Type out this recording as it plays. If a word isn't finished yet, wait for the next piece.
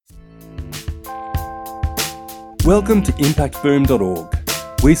Welcome to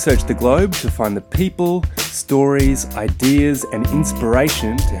impactboom.org. We search the globe to find the people, stories, ideas, and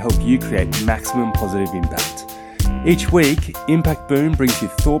inspiration to help you create maximum positive impact. Each week, Impact Boom brings you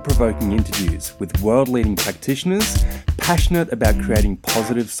thought-provoking interviews with world-leading practitioners passionate about creating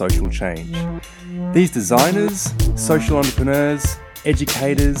positive social change. These designers, social entrepreneurs,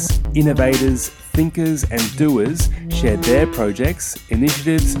 educators, innovators, thinkers and doers share their projects,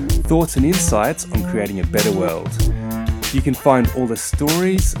 initiatives, thoughts and insights on creating a better world. You can find all the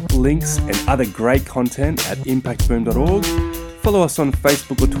stories, links and other great content at impactboom.org. Follow us on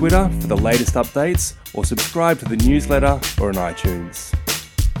Facebook or Twitter for the latest updates, or subscribe to the newsletter or on iTunes.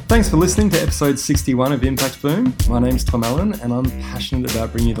 Thanks for listening to episode 61 of Impact Boom. My name's Tom Allen and I'm passionate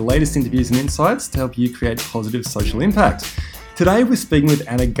about bringing you the latest interviews and insights to help you create positive social impact. Today we're speaking with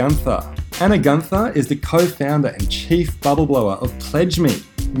Anna Gunther. Anna Gunther is the co-founder and chief bubble blower of PledgeMe,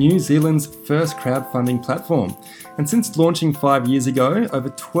 New Zealand's first crowdfunding platform. And since launching 5 years ago, over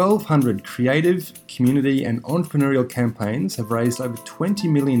 1,200 creative, community and entrepreneurial campaigns have raised over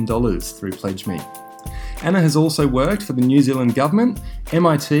 $20 million through PledgeMe. Anna has also worked for the New Zealand government,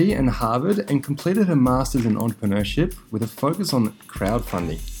 MIT and Harvard, and completed her Masters in Entrepreneurship with a focus on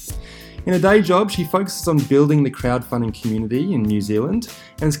crowdfunding. In a day job, she focuses on building the crowdfunding community in New Zealand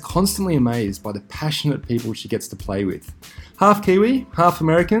and is constantly amazed by the passionate people she gets to play with. Half Kiwi, half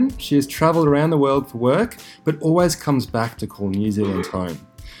American, she has travelled around the world for work, but always comes back to call New Zealand home.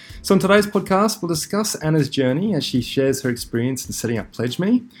 So in today's podcast, we'll discuss Anna's journey as she shares her experience in setting up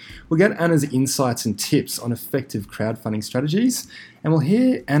PledgeMe. We'll get Anna's insights and tips on effective crowdfunding strategies, and we'll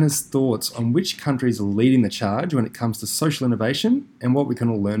hear Anna's thoughts on which countries are leading the charge when it comes to social innovation and what we can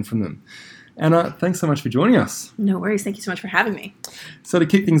all learn from them. Anna, thanks so much for joining us. No worries. Thank you so much for having me. So to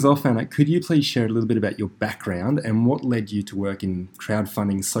kick things off, Anna, could you please share a little bit about your background and what led you to work in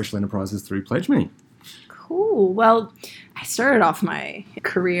crowdfunding social enterprises through PledgeMe? Cool. Well, I started off my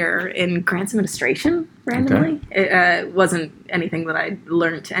career in grants administration randomly. Okay. It wasn't anything that I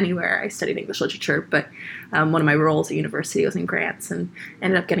learned anywhere. I studied English literature, but one of my roles at university was in grants and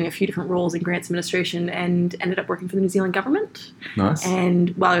ended up getting a few different roles in grants administration and ended up working for the New Zealand government. Nice. And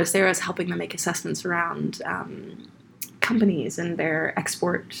while I was there, I was helping them make assessments around companies and their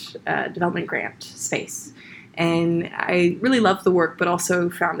export development grant space. And I really loved the work, but also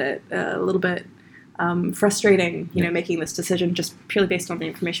found it a little bit frustrating, making this decision just purely based on the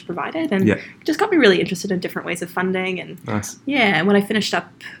information provided. And it just got me really interested in different ways of funding. And nice. And when I finished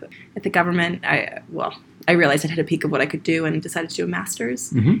up at the government, I realized I'd hit a peak of what I could do and decided to do a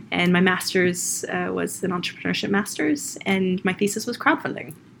master's. Mm-hmm. And my master's was an entrepreneurship master's, and my thesis was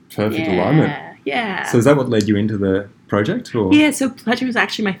crowdfunding. Perfect alignment. Yeah. So is that what led you into the project? Or? Yeah, so PledgeMe was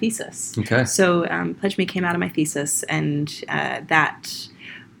actually my thesis. Okay. So PledgeMe came out of my thesis, and that...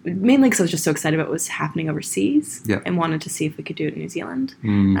 mainly because I was just so excited about what was happening overseas and wanted to see if we could do it in New Zealand.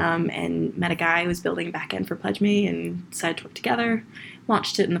 And met a guy who was building a back end for PledgeMe and decided to work together.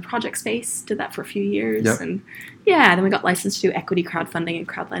 Launched it in the project space, did that for a few years. And then we got licensed to do equity crowdfunding and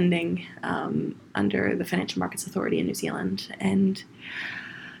crowd lending under the Financial Markets Authority in New Zealand. And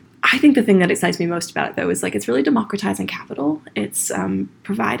I think the thing that excites me most about it, though, is it's really democratizing capital. It's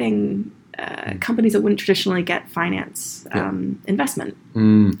providing companies that wouldn't traditionally get finance investment,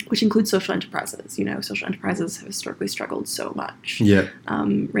 which includes social enterprises. Social enterprises have historically struggled so much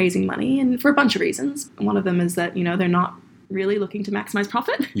raising money, and for a bunch of reasons. One of them is that, they're not really looking to maximize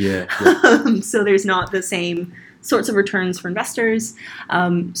profit. So there's not the same sorts of returns for investors.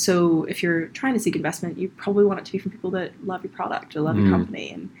 So if you're trying to seek investment, you probably want it to be from people that love your product or love your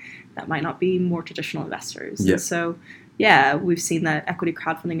company, and that might not be more traditional investors. And so we've seen that equity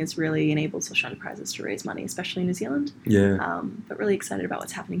crowdfunding has really enabled social enterprises to raise money, especially in New Zealand. But really excited about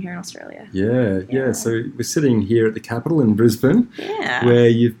what's happening here in Australia. So we're sitting here at the capital in Brisbane, where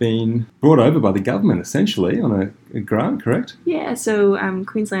you've been brought over by the government, essentially, on a grant, correct? Yeah, so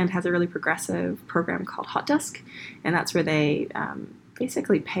Queensland has a really progressive program called Hot Desk, and that's where they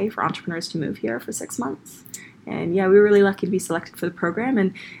basically pay for entrepreneurs to move here for 6 months. And we were really lucky to be selected for the program,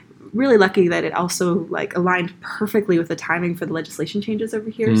 and really lucky that it also aligned perfectly with the timing for the legislation changes over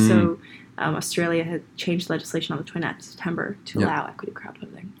here. So Australia had changed legislation on the 29th of September to allow equity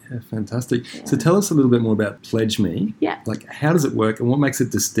crowdfunding. Yeah, fantastic. So tell us a little bit more about PledgeMe. How does it work and what makes it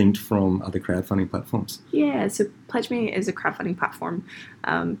distinct from other crowdfunding platforms? Yeah, so PledgeMe is a crowdfunding platform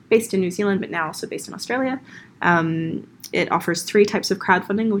based in New Zealand, but now also based in Australia. It offers 3 types of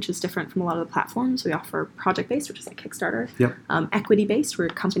crowdfunding, which is different from a lot of the platforms. We offer project-based, which is like Kickstarter, equity-based, where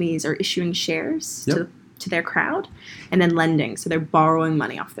companies are issuing shares to their crowd, and then lending, so they're borrowing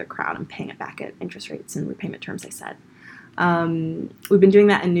money off their crowd and paying it back at interest rates and repayment terms they set. We've been doing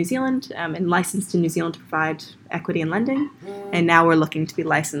that in New Zealand and licensed in New Zealand to provide equity and lending. And now we're looking to be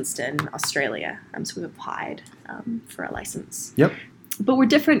licensed in Australia. So we've applied for a license. Yep. But we're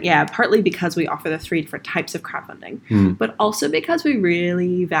different, partly because we offer the 3 different types of crowdfunding, but also because we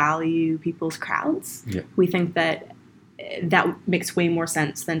really value people's crowds. Yep. We think that makes way more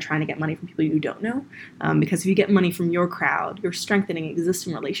sense than trying to get money from people you don't know. Because if you get money from your crowd, you're strengthening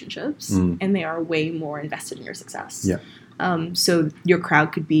existing relationships, and they are way more invested in your success. Yeah. So your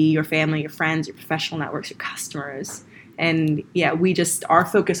crowd could be your family, your friends, your professional networks, your customers. And our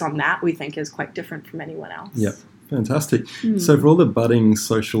focus on that, we think, is quite different from anyone else. Yeah, fantastic. So for all the budding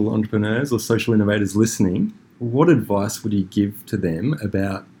social entrepreneurs or social innovators listening, what advice would you give to them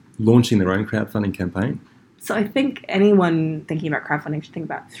about launching their own crowdfunding campaign? So I think anyone thinking about crowdfunding should think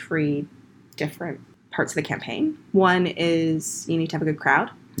about 3 different parts of the campaign. One is you need to have a good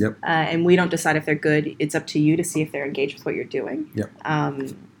crowd. Yep. And we don't decide if they're good. It's up to you to see if they're engaged with what you're doing. Yep.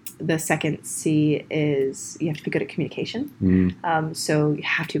 The second C is you have to be good at communication. So you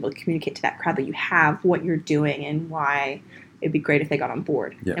have to be able to communicate to that crowd that you have what you're doing and why it'd be great if they got on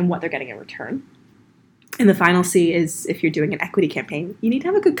board and what they're getting in return. And the final C is if you're doing an equity campaign, you need to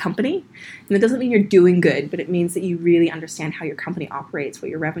have a good company. And that doesn't mean you're doing good, but it means that you really understand how your company operates, what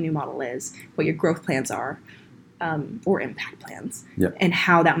your revenue model is, what your growth plans are, or impact plans, and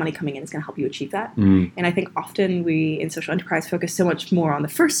how that money coming in is going to help you achieve that. And I think often we in social enterprise focus so much more on the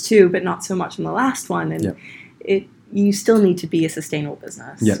first 2, but not so much on the last one. And you still need to be a sustainable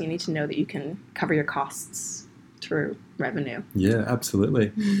business. You need to know that you can cover your costs through revenue. Yeah,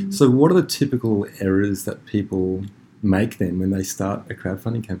 absolutely. So what are the typical errors that people make then when they start a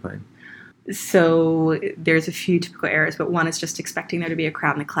crowdfunding campaign? So there's a few typical errors, but one is just expecting there to be a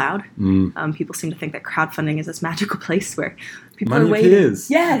crowd in the cloud. People seem to think that crowdfunding is this magical place where people money are waiting. Appears.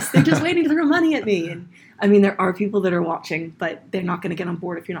 Yes, they're just waiting to throw money at me. And I mean, there are people that are watching, but they're not going to get on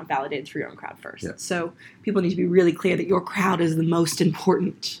board if you're not validated through your own crowd first. Yeah. So people need to be really clear that your crowd is the most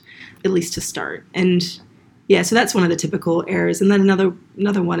important, at least to start. And so that's one of the typical errors. And then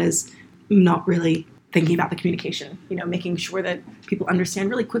another one is not really thinking about the communication, making sure that people understand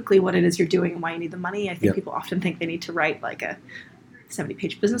really quickly what it is you're doing and why you need the money. I think people often think they need to write like a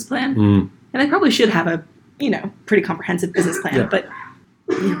 70-page business plan. And they probably should have a, pretty comprehensive business plan, but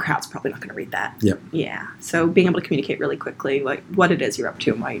your crowd's probably not going to read that. Yeah. So being able to communicate really quickly, like what it is you're up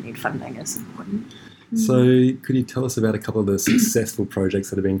to and why you need funding is important. So could you tell us about a couple of the successful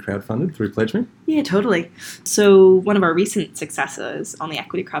projects that have been crowdfunded through PledgeMe? Yeah, totally. So one of our recent successes on the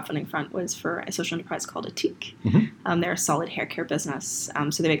equity crowdfunding front was for a social enterprise called Atique. They're a solid hair care business.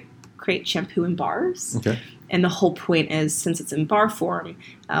 So they create shampoo in bars. Okay. And the whole point is, since it's in bar form,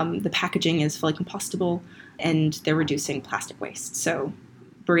 the packaging is fully compostable and they're reducing plastic waste. So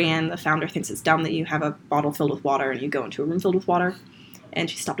Brianne, the founder, thinks it's dumb that you have a bottle filled with water and you go into a room filled with water. And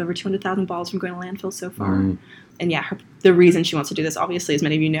she stopped over 200,000 bottles from going to landfill so far. And the reason she wants to do this, obviously, as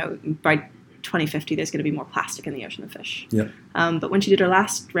many of you know, by 2050, there's going to be more plastic in the ocean than fish. But when she did her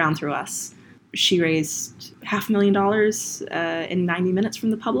last round through us, she raised $500,000 in 90 minutes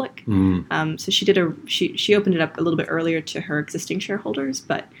from the public. So she opened it up a little bit earlier to her existing shareholders,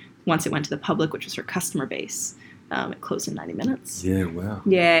 but once it went to the public, which was her customer base, it closed in 90 minutes. Yeah, wow.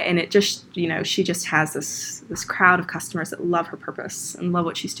 Yeah, and it just, she just has this crowd of customers that love her purpose and love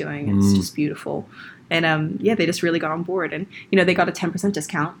what she's doing. And it's just beautiful. And they just really got on board. And, they got a 10%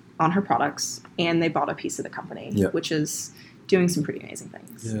 discount on her products and they bought a piece of the company, which is doing some pretty amazing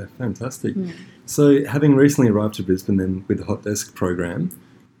things. Yeah, fantastic. So having recently arrived to Brisbane then with the Hot Desk program,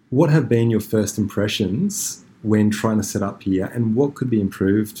 what have been your first impressions when trying to set up here, and what could be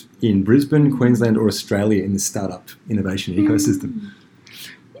improved in Brisbane, Queensland or Australia in the startup innovation ecosystem?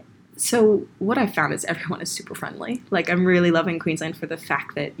 So what I've found is everyone is super friendly. Like, I'm really loving Queensland for the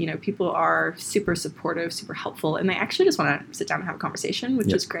fact that, people are super supportive, super helpful, and they actually just want to sit down and have a conversation,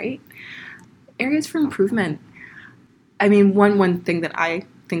 which is great. Areas for improvement. I mean, one thing that I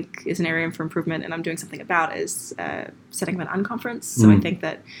think is an area for improvement and I'm doing something about is setting up an unconference. So I think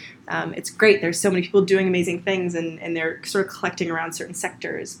that it's great. There's so many people doing amazing things and they're sort of collecting around certain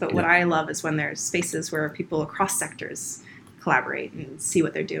sectors. But what I love is when there's spaces where people across sectors collaborate and see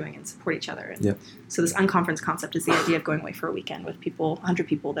what they're doing and support each other. And so this unconference concept is the idea of going away for a weekend with 100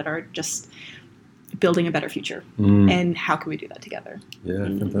 people that are just building a better future. And how can we do that together? Yeah,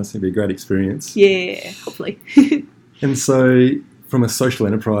 fantastic. It'd be a great experience. Yeah, hopefully. And so from a social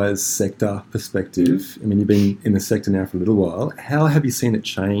enterprise sector perspective, I mean, you've been in the sector now for a little while. How have you seen it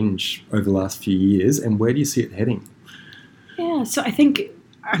change over the last few years and where do you see it heading? Yeah, so I think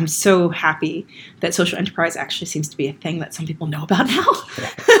I'm so happy that social enterprise actually seems to be a thing that some people know about now.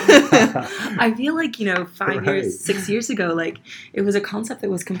 I feel like, 5 years, 6 years ago, like it was a concept that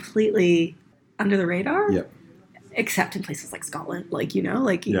was completely under the radar. Yep. Except in places like Scotland, or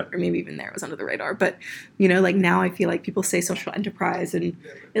maybe even there it was under the radar. But, now I feel like people say social enterprise and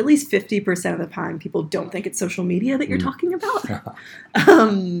at least 50% of the time people don't think it's social media that you're talking about.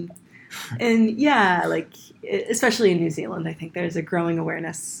 And yeah, especially in New Zealand, I think there's a growing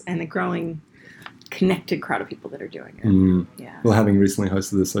awareness and a growing connected crowd of people that are doing it. Yeah. Well, having recently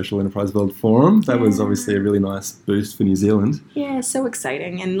hosted the Social Enterprise World Forum, that was obviously a really nice boost for New Zealand. Yeah, so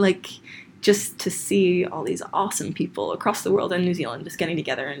exciting. And just to see all these awesome people across the world and New Zealand just getting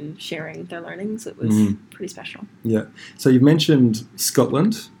together and sharing their learnings, it was pretty special. Yeah. So you've mentioned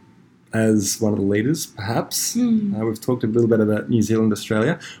Scotland as one of the leaders, perhaps. We've talked a little bit about New Zealand,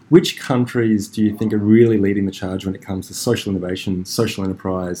 Australia. Which countries do you think are really leading the charge when it comes to social innovation, social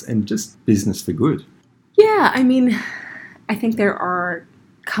enterprise, and just business for good? Yeah, I think there are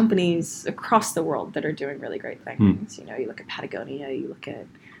companies across the world that are doing really great things. You look at Patagonia, you look at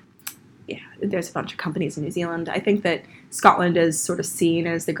there's a bunch of companies in New Zealand. I think that Scotland is sort of seen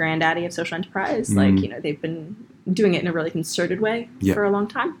as the granddaddy of social enterprise. They've been doing it in a really concerted way for a long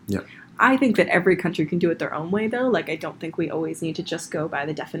time. Yeah. I think that every country can do it their own way, though. I don't think we always need to just go by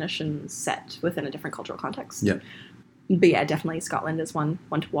the definitions set within a different cultural context. Yeah. But yeah, definitely Scotland is one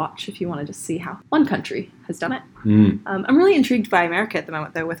to watch if you want to just see how one country has done it. I'm really intrigued by America at the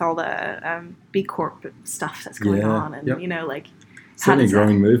moment, though, with all the B Corp stuff that's going on. And, certainly a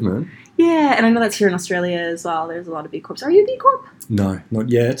growing movement. Yeah, and I know that's here in Australia as well. There's a lot of B Corps. Are you a B Corp? No, not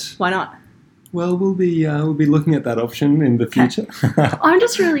yet. Why not? Well, we'll be looking at that option in the future. I'm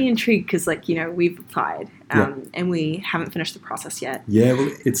just really intrigued because, we've applied and we haven't finished the process yet. Yeah,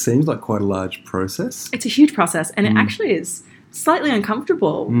 well, it seems like quite a large process. It's a huge process, and it actually is slightly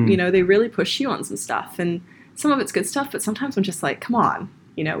uncomfortable. They really push you on some stuff, and some of it's good stuff, but sometimes I'm just like, come on,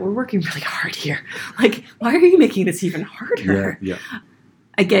 we're working really hard here. Why are you making this even harder? Yeah.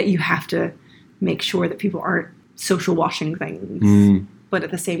 I get you have to make sure that people aren't social washing things. But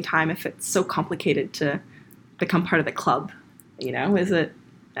at the same time, if it's so complicated to become part of the club, is it?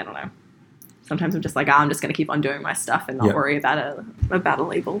 I don't know. Sometimes I'm just like, I'm just going to keep on doing my stuff and not worry about a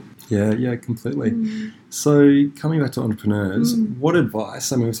label. Yeah, completely. So coming back to entrepreneurs, what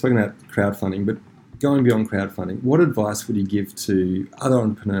advice, we've spoken about crowdfunding, but going beyond crowdfunding, what advice would you give to other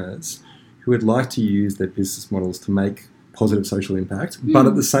entrepreneurs who would like to use their business models to make positive social impact, but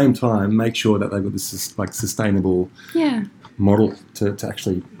at the same time make sure that they've got this sustainable model to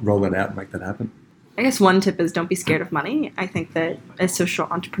actually roll that out and make that happen? I guess one tip is don't be scared of money. I think that as social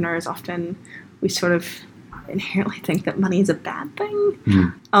entrepreneurs, often we sort of inherently think that money is a bad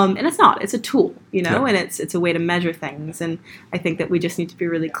thing. And it's not. It's a tool, and it's a way to measure things. And I think that we just need to be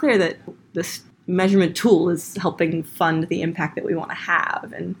really clear that this measurement tool is helping fund the impact that we want to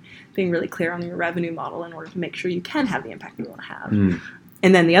have, and being really clear on your revenue model in order to make sure you can have the impact that you want to have.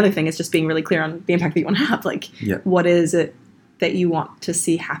 And then the other thing is just being really clear on the impact that you want to have. What is it that you want to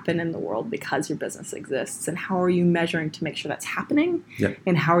see happen in the world because your business exists, and how are you measuring to make sure that's happening?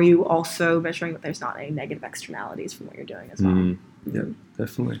 And how are you also measuring that there's not any negative externalities from what you're doing as well? Yeah,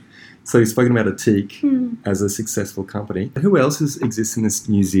 definitely. So you've spoken about Atik as a successful company. Who else exists in this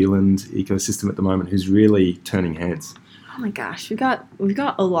New Zealand ecosystem at the moment who's really turning heads? Oh my gosh, we've got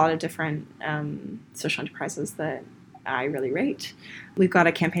a lot of different social enterprises that I really rate. We've got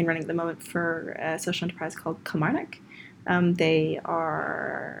a campaign running at the moment for a social enterprise called Kilmarnock. They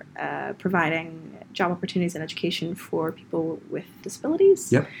are providing job opportunities and education for people with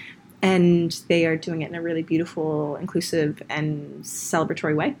disabilities. And they are doing it in a really beautiful, inclusive, and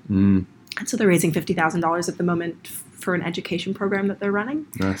celebratory way. And so they're raising $50,000 at the moment for an education program that they're running.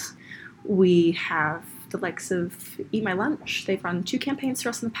 Nice. We have the likes of Eat My Lunch. They've run 2 campaigns for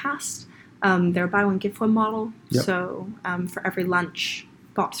us in the past. They're a buy one, give one model. So for every lunch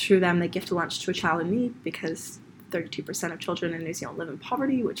bought through them, they gift a lunch to a child in need, because 32% of children in New Zealand live in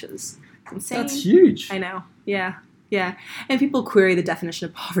poverty, which is insane. That's huge. I know. Yeah. And people query the definition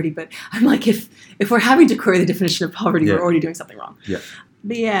of poverty, but I'm like, if we're having to query the definition of poverty, we're already doing something wrong.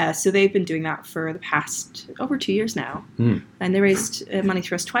 But yeah, so they've been doing that for the past over 2 years now. And they raised money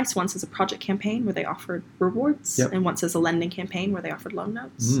through us twice, once as a project campaign where they offered rewards, and once as a lending campaign where they offered loan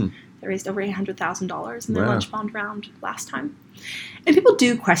notes. They raised over $800,000 in their lunch bond round last time. And people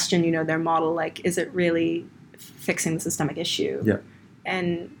do question, their model, is it really fixing the systemic issue?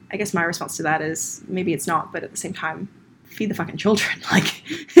 And I guess my response to that is maybe it's not, but at the same time, feed the fucking children.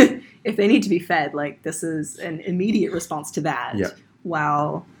 If they need to be fed, this is an immediate response to that.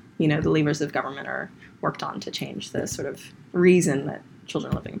 While, the levers of government are worked on to change the sort of reason that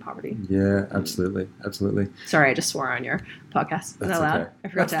children living in poverty. Yeah, absolutely. Sorry, I just swore on your podcast. Is that allowed? Okay. I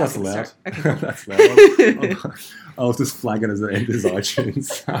forgot to That's ask. allowed. Okay. That's allowed. I'll just flag it as it enters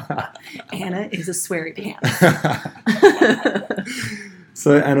iTunes. Anna is a sweary pants.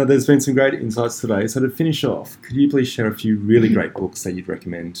 So, Anna, there's been some great insights today. So to finish off, could you please share a few really great books that you'd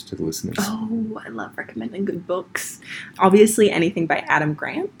recommend to the listeners? Oh, I love recommending good books. Obviously, anything by Adam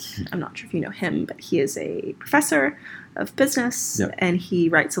Grant. I'm not sure if you know him, but he is a professor of business, and he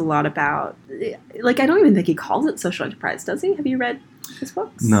writes a lot about, I don't even think he calls it social enterprise, does he? Have you read his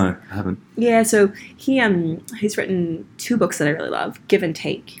books? No, I haven't. Yeah, so he's written 2 books that I really love, Give and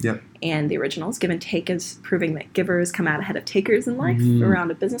Take, and The Originals. Give and Take is proving that givers come out ahead of takers in life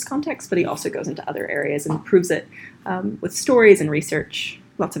around a business context, but he also goes into other areas and proves it with stories and research,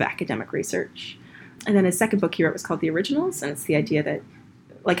 lots of academic research. And then his second book he wrote was called The Originals, and it's the idea that,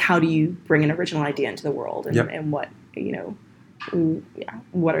 how do you bring an original idea into the world, and what,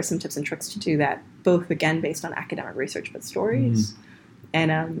 what are some tips and tricks to do that, both, again, based on academic research, but stories.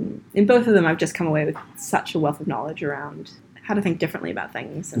 And in both of them, I've just come away with such a wealth of knowledge around how to think differently about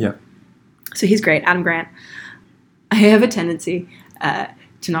things. And so he's great. Adam Grant. I have a tendency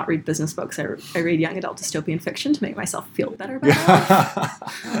to not read business books. I read young adult dystopian fiction to make myself feel better about life.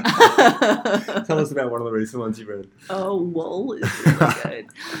 Tell us about one of the recent ones you read. Oh, Wool is really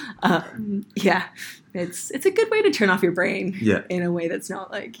good. It's a good way to turn off your brain in a way that's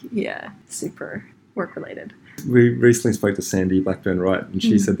not super work-related. We recently spoke to Sandy Blackburn-Wright, and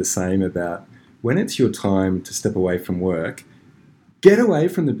she said the same about when it's your time to step away from work, get away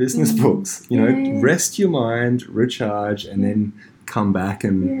from the business books. Rest your mind, recharge, and then come back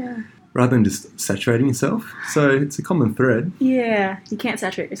and rather than just saturating yourself. So it's a common thread. Yeah, you can't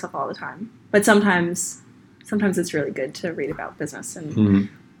saturate yourself all the time. But sometimes it's really good to read about business and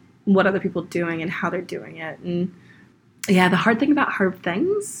what other people are doing and how they're doing it. And the hard thing about hard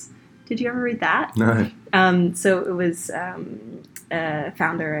things. Did you ever read that? No. So it was a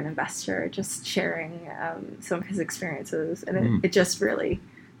founder and investor just sharing some of his experiences, and it just really,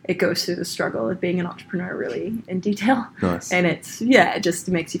 it goes through the struggle of being an entrepreneur really in detail. Nice. And it just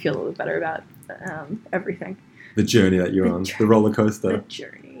makes you feel a little better about everything. The journey that you're on, the roller coaster. The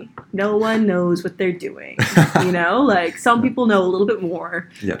journey. No one knows what they're doing. Some people know a little bit more,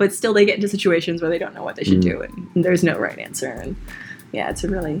 but still they get into situations where they don't know what they should do, and there's no right answer. And it's a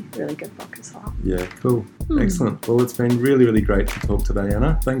really, really good book as well. Yeah, cool. Excellent. Well, it's been really, really great to talk today,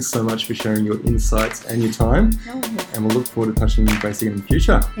 Anna. Thanks so much for sharing your insights and your time. And we'll look forward to touching base again in the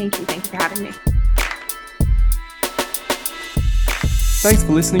future. Thank you. Thank you for having me. Thanks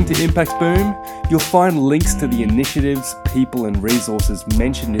for listening to Impact Boom. You'll find links to the initiatives, people and resources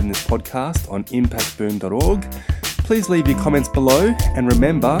mentioned in this podcast on impactboom.org. Please leave your comments below, and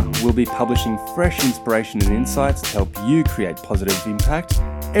remember, we'll be publishing fresh inspiration and insights to help you create positive impact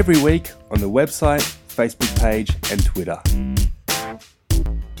every week on the website, Facebook page and Twitter.